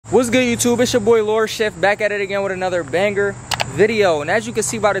What's good, YouTube? It's your boy lorShift, back at it again with another banger video. And as you can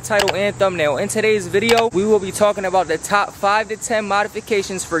see by the title and thumbnail, in today's video we will be talking about the top 5 to 10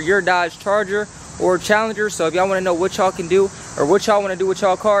 modifications for your Dodge Charger or Challenger. So if y'all want to know what y'all can do or what y'all want to do with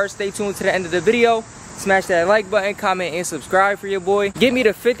y'all cars, stay tuned to the end of the video. Smash that like button, comment, and subscribe for your boy. Get me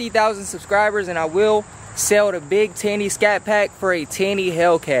to 50,000 subscribers and I will sell the big Tanny Scat Pack for a Tanny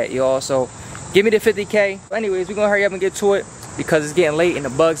Hellcat, y'all. So give me the 50K. Anyways, we're gonna hurry up and get to it because it's getting late and the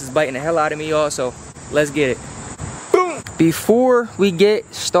bugs is biting the hell out of me, y'all. So let's get it. Boom! Before we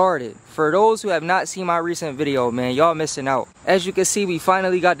get started, for those who have not seen my recent video, man, y'all missing out. As you can see, we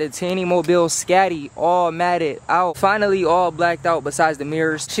finally got the Tanny Mobile Scatty all matted out. Finally all blacked out besides the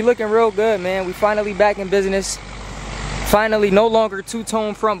mirrors. She looking real good, man. We finally back in business. Finally, no longer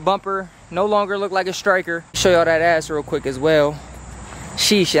two-tone front bumper. No longer look like a striker. Show y'all that ass real quick as well.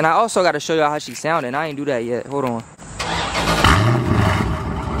 Sheesh. And I also got to show y'all how she sounding. I ain't do that yet. Hold on.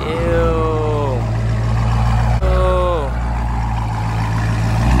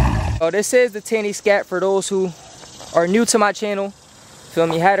 Oh, this is the Tanny Scat for those who are new to my channel. Feel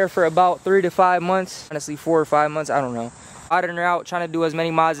me? Had her for about 3 to 5 months. Honestly, 4 or 5 months. I don't know. Modding her out, trying to do as many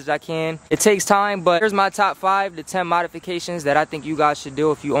mods as I can. It takes time, but here's my top 5 to 10 modifications that I think you guys should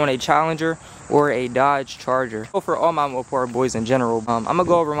do if you own a Challenger or a Dodge Charger. For all my Mopar boys in general, I'm gonna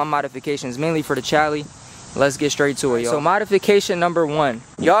go over my modifications mainly for the Chally. Let's get straight to it, y'all. So modification number 1.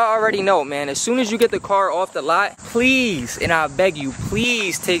 Y'all already know, man, as soon as you get the car off the lot, please, and I beg you,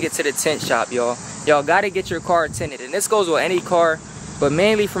 please take it to the tint shop, y'all. Y'all gotta get your car tinted. And this goes with any car, but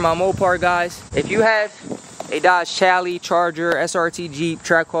mainly for my Mopar guys. If you have a Dodge Chally, Charger, SRT, Jeep,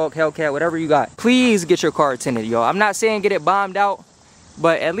 Trackhawk, Hellcat, whatever you got, please get your car tinted, y'all. I'm not saying get it bombed out,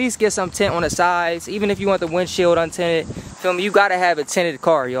 but at least get some tint on the sides. Even if you want the windshield untinted, feel me, you gotta have a tinted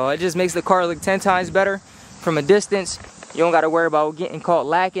car, y'all. It just makes the car look 10 times better from a distance. You don't gotta worry about getting caught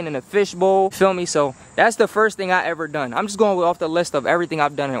lacking in a fishbowl, feel me? So that's the first thing I ever done. I'm just going off the list of everything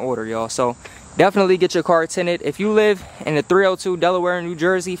I've done in order, y'all. So definitely get your car tinted. If you live in the 302 Delaware, New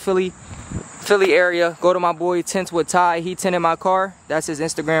Jersey, Philly area, go to my boy Tints with Ty. He tinted my car. That's his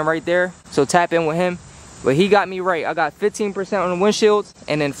Instagram right there, so tap in with him. But he got me right. I got 15% on the windshields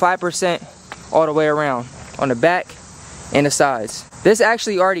and then 5% all the way around on the back and the sides. This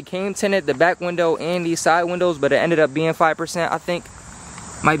actually already came tinted, the back window and these side windows, but it ended up being 5%. I think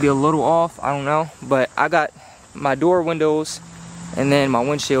might be a little off, I don't know. But I got my door windows and then my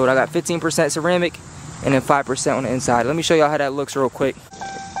windshield. I got 15% ceramic and then 5% on the inside. Let me show y'all how that looks real quick.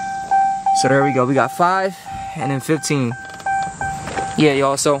 So there we go. We got 5 and then 15. Yeah,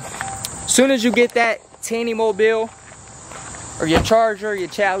 y'all. So as soon as you get that Tanny Mobile or your Charger, your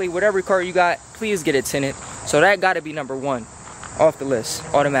Chally, whatever car you got, please get it tinted. So that got to be number 1 off the list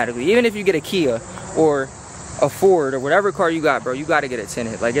automatically. Even if you get a Kia or a Ford or whatever car you got, bro, you got to get it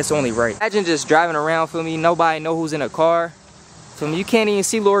tinted. Like, it's only right. Imagine just driving around, feel me, nobody know who's in a car. Feel me, you can't even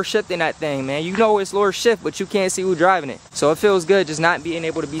see lorShift in that thing, man. You know it's lorShift, but you can't see who's driving it. So it feels good just not being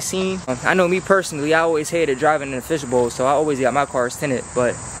able to be seen. I know me personally, I always hated driving in a fishbowl, so I always got my cars tinted.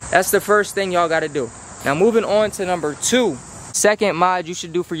 But that's the first thing y'all got to do. Now moving on to number 2. Second mod you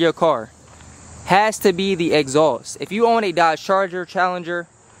should do for your car has to be the exhaust. If you own a Dodge Charger, Challenger,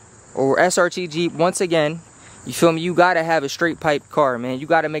 or SRT Jeep, once again, you feel me, you gotta have a straight pipe car, man. You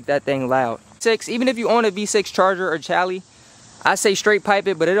gotta make that thing loud. Even if you own a V6 Charger or Chally, I say straight pipe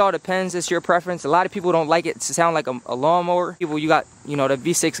it, but it all depends. It's your preference. A lot of people don't like it to sound like a lawnmower. People, you got, you know, the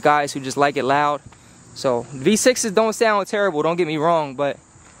V6 guys who just like it loud. So V6s don't sound terrible, don't get me wrong, but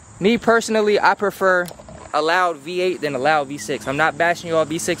me personally, I prefer a loud V8 than a loud V6. I'm not bashing y'all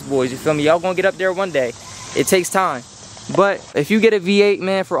V6 boys, you feel me? Y'all gonna get up there one day. It takes time. But if you get a V8,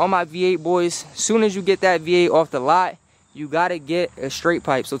 man, for all my V8 boys, as soon as you get that V8 off the lot, you gotta get a straight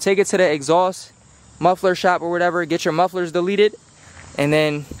pipe. So take it to the exhaust muffler shop or whatever, get your mufflers deleted. And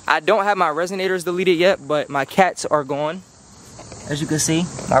then I don't have my resonators deleted yet, but my cats are gone. As you can see,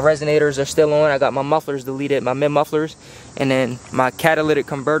 my resonators are still on. I got my mufflers deleted, my mid mufflers, and then my catalytic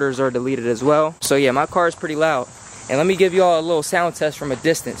converters are deleted as well. So yeah, my car is pretty loud. And let me give y'all a little sound test from a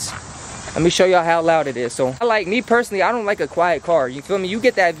distance. Let me show y'all how loud it is. So me personally, I don't like a quiet car. You feel me? You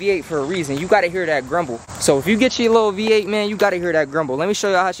get that V8 for a reason. You gotta hear that grumble. So if you get your little V8, man, you gotta hear that grumble. Let me show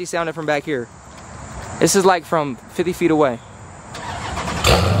y'all how she sounded from back here. This is like from 50 feet away.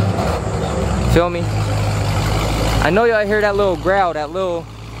 Feel me? I know y'all hear that little growl, that little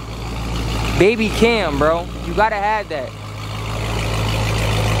baby cam, bro. You gotta have that.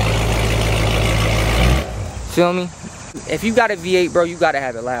 Feel me? If you got a V8, bro, you gotta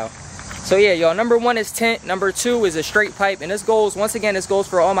have it loud. So yeah, y'all, number 1 is tint. Number 2 is a straight pipe. And this goes, once again, this goes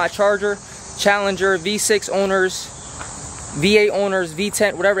for all my Charger, Challenger, V6 owners, V8 owners,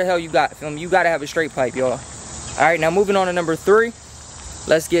 V10, whatever the hell you got, feel me? You gotta have a straight pipe, y'all. Alright, now moving on to number 3.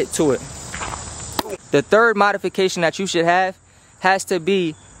 Let's get to it. The third modification that you should have has to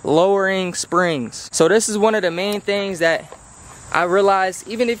be lowering springs. So this is one of the main things that I realized,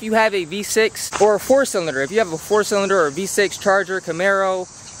 even if you have a V6 or a 4-cylinder, if you have a 4-cylinder or a V6 Charger, Camaro,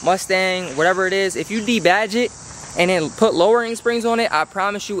 Mustang, whatever it is, if you debadge it and then put lowering springs on it, I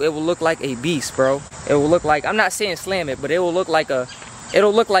promise you it will look like a beast, bro. It will look like, I'm not saying slam it, but it will look like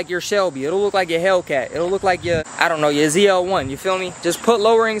your Shelby, it'll look like your Hellcat, it'll look like your, I don't know, your ZL1, you feel me? Just put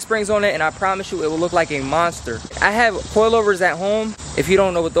lowering springs on it and I promise you it will look like a monster. I have coilovers at home. If you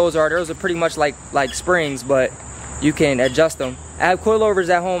don't know what those are pretty much like springs, but you can adjust them. I have coilovers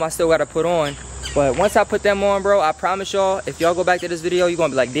at home I still gotta put on, but once I put them on, bro, I promise y'all, if y'all go back to this video, you're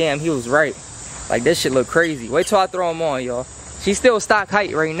gonna be like, damn, he was right. Like, this shit look crazy. Wait till I throw them on, y'all. She's still stock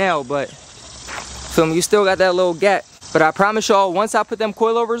height right now, but feel me, you still got that little gap. But I promise y'all, once I put them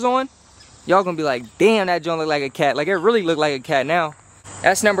coilovers on, y'all gonna be like, damn, that joint look like a cat. Like, it really look like a cat now.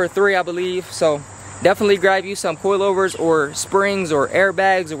 That's number 3, I believe. So definitely grab you some coilovers or springs or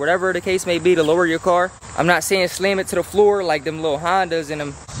airbags or whatever the case may be to lower your car. I'm not saying slam it to the floor like them little Hondas in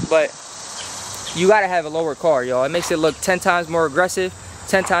them, but you gotta have a lower car, y'all. It makes it look 10 times more aggressive,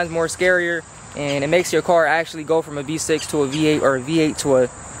 10 times more scarier, and it makes your car actually go from a V6 to a V8 or a V8 to a,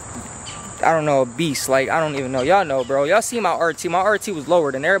 I don't know, a beast. Like, I don't even know. Y'all know, bro. Y'all see my RT. My RT was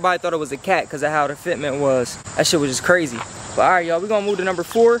lowered and everybody thought it was a cat because of how the fitment was. That shit was just crazy. But all right, y'all, we're gonna move to number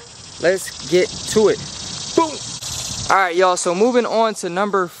 4. Let's get to it. Boom. All right, y'all, so moving on to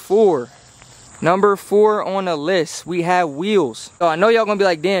number 4. Number 4 on the list, we have wheels. So I know y'all gonna be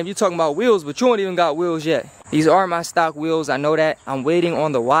like, damn, you talking about wheels, but you don't even got wheels yet. These are my stock wheels, I know that. I'm waiting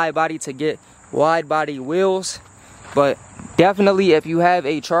on the wide body to get wide body wheels. But definitely, if you have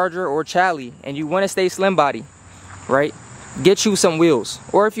a Charger or Chally and you want to stay slim body, right, get you some wheels.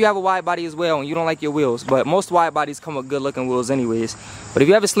 Or if you have a wide body as well and you don't like your wheels, but most wide bodies come with good looking wheels anyways. But if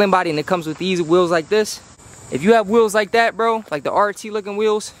you have a slim body and it comes with these wheels like this, if you have wheels like that, bro, like the RT looking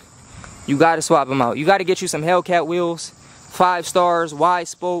wheels, you got to swap them out. You got to get you some Hellcat wheels, 5 stars, wide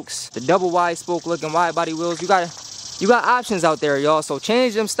spokes, the double wide spoke looking wide body wheels. You got options out there, y'all. So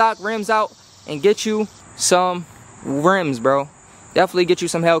change them stock rims out and get you some rims, bro. Definitely get you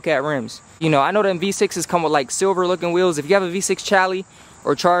some Hellcat rims. You know, I know them V6s come with like silver looking wheels. If you have a V6 Chally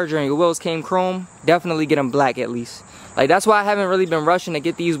or Charger and your wheels came chrome, definitely get them black at least. Like, that's why I haven't really been rushing to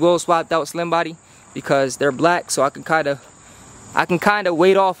get these wheels swapped out slim body, because they're black, so I can kind of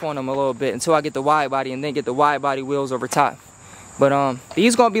wait off on them a little bit until I get the wide body and then get the wide body wheels over top. But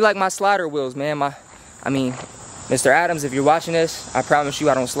these gonna be like my slider wheels, man. I mean, Mr. Adams, if you're watching this, I promise you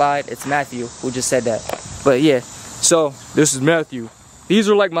I don't slide. It's Matthew who just said that. But yeah, so this is Matthew. These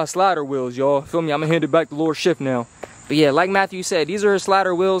are like my slider wheels, y'all. Feel me? I'm gonna hand it back to lorShift now. But yeah, like Matthew said, these are his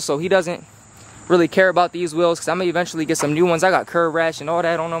slider wheels, so he doesn't really care about these wheels because I'm gonna eventually get some new ones. I got curb rash and all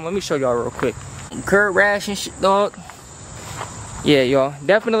that on them. Let me show y'all real quick. Curb rash and shit, dog. Yeah, y'all,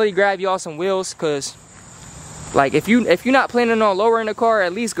 definitely grab y'all some wheels, because like if you're not planning on lowering the car,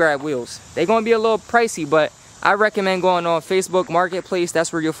 at least grab wheels. They're gonna be a little pricey, but I recommend going on Facebook Marketplace.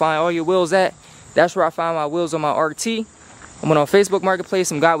 That's where you'll find all your wheels at. That's where I find my wheels on my RT. I went on Facebook Marketplace.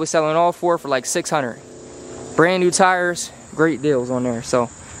 Some guy was selling all 4 for like 600. Brand new tires, great deals on there. So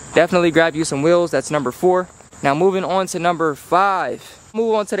definitely grab you some wheels. That's number 4. Now moving on to number 5.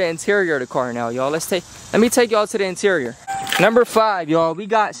 Move on to the interior of the car now, y'all. Let me take y'all to the interior. Number 5, y'all, we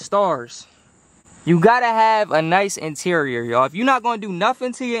got stars. You gotta have a nice interior, y'all. If you're not gonna do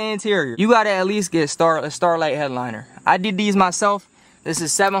nothing to your interior, you gotta at least get a Starlight headliner. I did these myself. This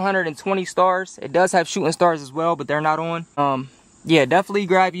is 720 stars. It does have shooting stars as well, but they're not on. Yeah, definitely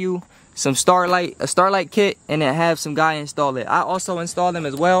grab you some a Starlight kit, and then have some guy install it. I also install them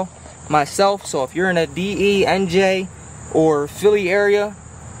as well myself. So if you're in a DE, NJ, or Philly area,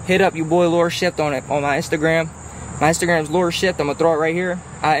 hit up your boy lorShift on my Instagram. My Instagram is lorShift. I'm gonna throw it right here.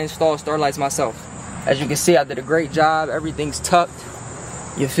 I install Starlights myself. As you can see, I did a great job. Everything's tucked.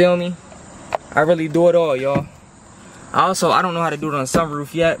 You feel me? I really do it all, y'all. I don't know how to do it on a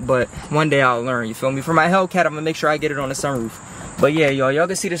sunroof yet, but one day I'll learn, you feel me? For my Hellcat, I'm gonna make sure I get it on the sunroof. But yeah, y'all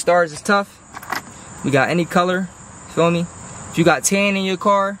can see the stars is tough. We got any color, feel me? If you got tan in your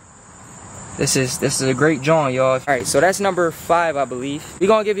car, this is a great joint, y'all. Alright, so that's number 5, I believe. We're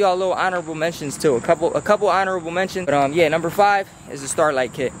gonna give y'all a little honorable mentions too. A couple honorable mentions. But yeah, number 5 is the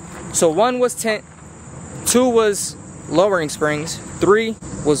Starlight kit. So 1 was tint, 2 was lowering springs, 3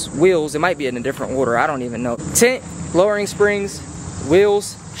 was wheels. It might be in a different order, I don't even know. Tint, lowering springs,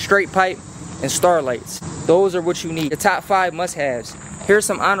 wheels, straight pipe, and Starlights. Those are what you need. The top 5 must-haves. Here's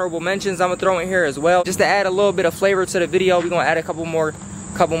some honorable mentions I'm gonna throw in here as well, just to add a little bit of flavor to the video. We're gonna add a couple more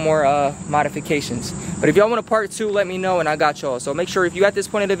modifications. But if y'all want a part 2, let me know and I got y'all. So make sure if you at this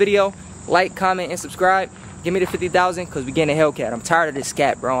point in the video, like, comment, and subscribe. Give me the 50,000 because we getting a Hellcat. I'm tired of this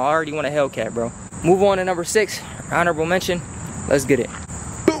scat, bro. I already want a Hellcat, bro. Move on to number 6, honorable mention. Let's get it.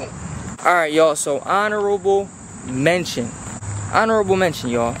 Boom. All right, y'all. So honorable mention,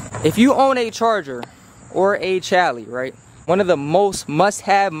 y'all. If you own a Charger or a Chally, right? One of the most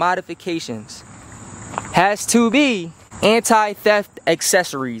must-have modifications has to be anti-theft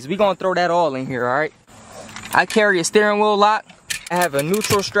accessories. We gonna throw that all in here, all right? I carry a steering wheel lock. I have a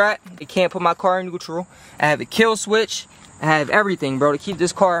neutral strap. It can't put my car in neutral. I have a kill switch. I have everything, bro, to keep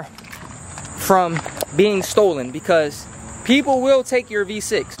this car from being stolen, because people will take your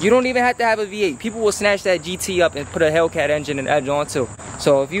V6. You don't even have to have a V8. People will snatch that GT up and put a Hellcat engine and edge on too.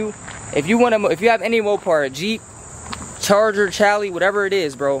 So if you have any Mopar, Jeep, Charger, Chally, whatever it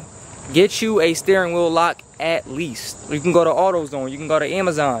is, bro, get you a steering wheel lock at least. You can go to AutoZone, you can go to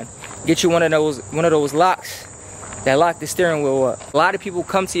Amazon, get you one of those locks that lock the steering wheel up. A lot of people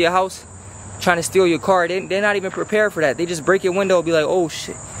come to your house trying to steal your car. They're not even prepared for that. They just break your window and be like, oh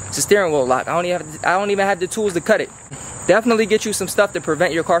shit, it's a steering wheel lock. I don't even have the tools to cut it. Definitely get you some stuff to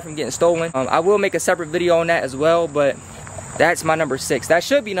prevent your car from getting stolen. I will make a separate video on that as well, but that's my number 6. That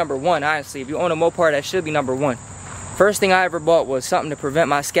should be number 1, honestly. If you own a Mopar, that should be number 1. First thing I ever bought was something to prevent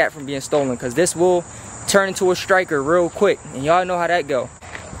my scat from being stolen, because this will turn into a striker real quick, and y'all know how that go.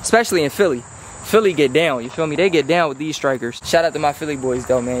 Especially in Philly. Philly get down, you feel me? They get down with these strikers. Shout out to my Philly boys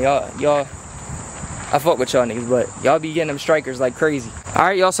though, man. Y'all, I fuck with y'all niggas, but y'all be getting them strikers like crazy.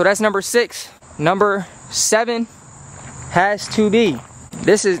 Alright, y'all, so that's number 6. Number 7 has to be,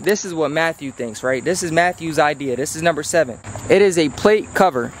 this is what Matthew thinks, right? This is Matthew's idea. This is number 7. It is a plate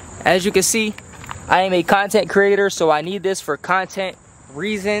cover. As you can see, I am a content creator, so I need this for content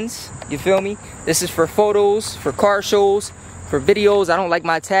reasons. You feel me? This is for photos, for car shows, for videos. I don't like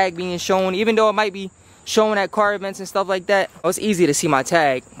my tag being shown, even though it might be shown at car events and stuff like that. Well, it's easy to see my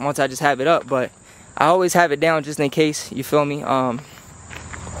tag once I just have it up, but I always have it down just in case, you feel me?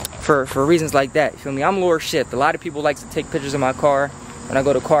 For reasons like that, you feel me? I'm lorShift. A lot of people like to take pictures of my car when I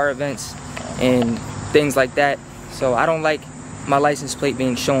go to car events and things like that. So I don't like my license plate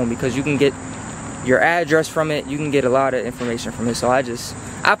being shown, because you can get your address from it, you can get a lot of information from it. So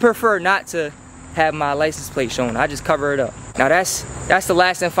I prefer not to have my license plate shown. I just cover it up. Now that's the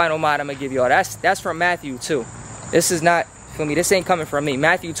last and final mod I'm gonna give y'all. That's from Matthew too. This is not, feel me, this ain't coming from me.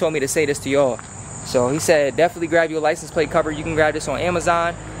 Matthew told me to say this to y'all. So he said definitely grab you a license plate cover. You can grab this on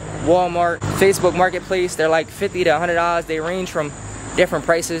Amazon, Walmart, Facebook Marketplace. They're like $50 to $100. They range from different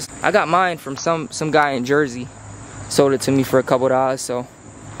prices. I got mine from some guy in Jersey. Sold it to me for a couple dollars. So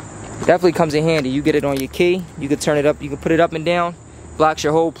definitely comes in handy. You get it on your key, you can turn it up, you can put it up and down, blocks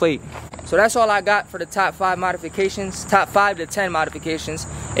your whole plate. So that's all I got for the top 5 modifications, top 5 to 10 modifications.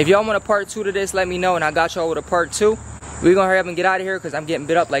 If y'all want a part 2 to this, let me know and I got y'all with a part 2. We're gonna hurry up and get out of here because I'm getting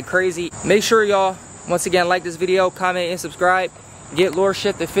bit up like crazy. Make sure y'all, once again, like this video, comment, and subscribe. Get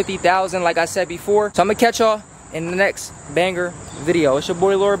lorShift to 50,000 like I said before. So I'm gonna catch y'all in the next banger video. It's your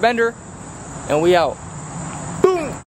boy Lord Bender, and we out.